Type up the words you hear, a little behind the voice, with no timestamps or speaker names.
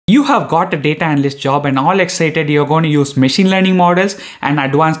You have got a data analyst job and all excited you're going to use machine learning models and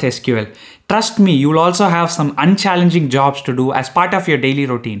advanced SQL. Trust me, you'll also have some unchallenging jobs to do as part of your daily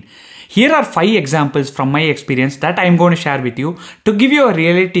routine. Here are 5 examples from my experience that I'm going to share with you to give you a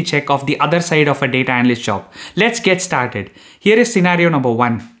reality check of the other side of a data analyst job. Let's get started. Here is scenario number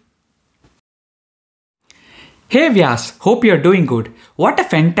 1. Hey Vyas, hope you're doing good. What a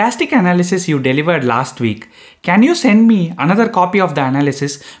fantastic analysis you delivered last week. Can you send me another copy of the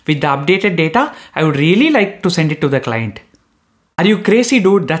analysis with the updated data? I would really like to send it to the client. Are you crazy,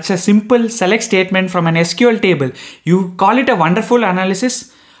 dude? That's a simple select statement from an SQL table. You call it a wonderful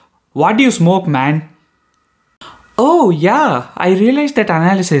analysis? What do you smoke, man? Oh yeah, I realized that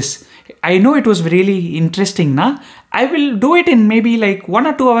analysis. I know it was really interesting, na? I will do it in maybe like 1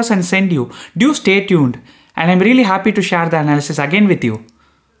 or 2 hours and send you. Do stay tuned. And I'm really happy to share the analysis again with you.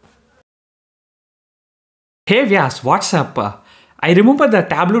 Hey Vyas, what's up? I remember the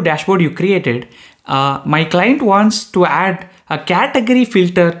Tableau dashboard you created. My client wants to add a category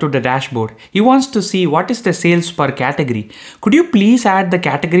filter to the dashboard. He wants to see what is the sales per category. Could you please add the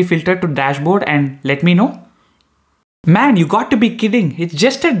category filter to the dashboard and let me know? Man, you got to be kidding. It's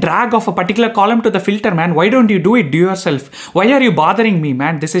just a drag of a particular column to the filter, man. Why don't you do it yourself? Why are you bothering me,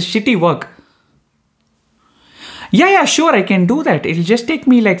 man? This is shitty work. Yeah, sure, I can do that. It'll just take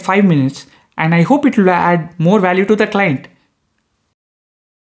me like 5 minutes and I hope it will add more value to the client.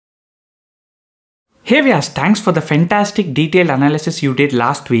 Hey Vyas, thanks for the fantastic detailed analysis you did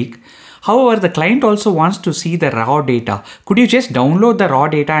last week. However, the client also wants to see the raw data. Could you just download the raw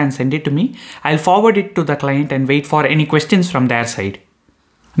data and send it to me? I'll forward it to the client and wait for any questions from their side.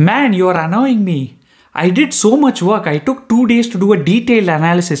 Man, you're annoying me. I did so much work. I took 2 days to do a detailed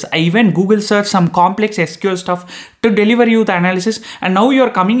analysis. I even Google searched some complex SQL stuff to deliver you the analysis. And now you're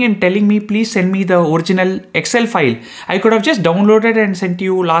coming and telling me, please send me the original Excel file. I could have just downloaded and sent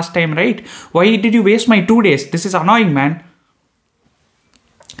you last time, right? Why did you waste my 2 days? This is annoying, man.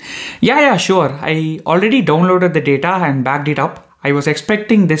 Yeah, sure. I already downloaded the data and backed it up. I was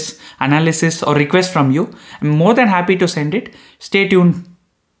expecting this analysis or request from you. I'm more than happy to send it. Stay tuned.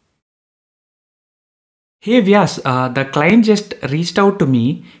 Hey Vyas, the client just reached out to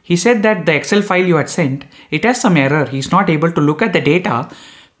me. He said that the Excel file you had sent, it has some error. He's not able to look at the data.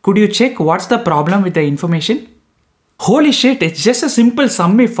 Could you check what's the problem with the information? Holy shit, it's just a simple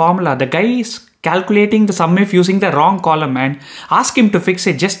SUMIF formula. The guy is calculating the SUMIF using the wrong column, man. Ask him to fix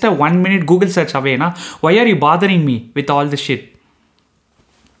it. Just a 1-minute Google search away, na? Why are you bothering me with all this shit?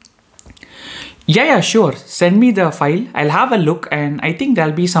 Yeah, sure. Send me the file. I'll have a look and I think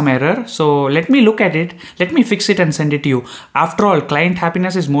there'll be some error. So let me look at it. Let me fix it and send it to you. After all, client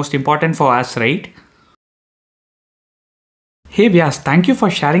happiness is most important for us, right? Hey Vyas, thank you for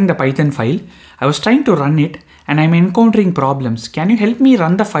sharing the Python file. I was trying to run it and I'm encountering problems. Can you help me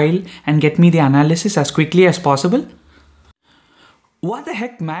run the file and get me the analysis as quickly as possible? What the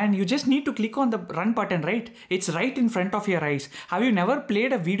heck, man? You just need to click on the run button, right? It's right in front of your eyes. Have you never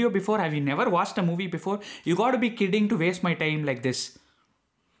played a video before? Have you never watched a movie before? You gotta be kidding to waste my time like this.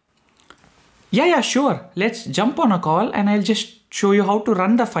 Yeah, sure. Let's jump on a call and I'll just show you how to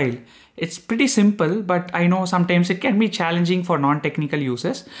run the file. It's pretty simple, but I know sometimes it can be challenging for non-technical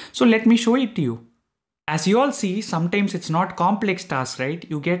users. So let me show it to you. As you all see, sometimes it's not complex tasks, right?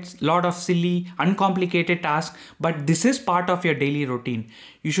 You get a lot of silly, uncomplicated tasks, but this is part of your daily routine.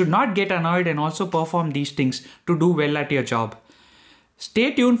 You should not get annoyed and also perform these things to do well at your job.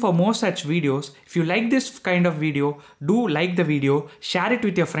 Stay tuned for more such videos. If you like this kind of video, do like the video, share it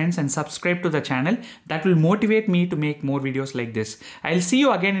with your friends and subscribe to the channel. That will motivate me to make more videos like this. I'll see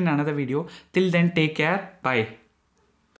you again in another video. Till then, take care. Bye.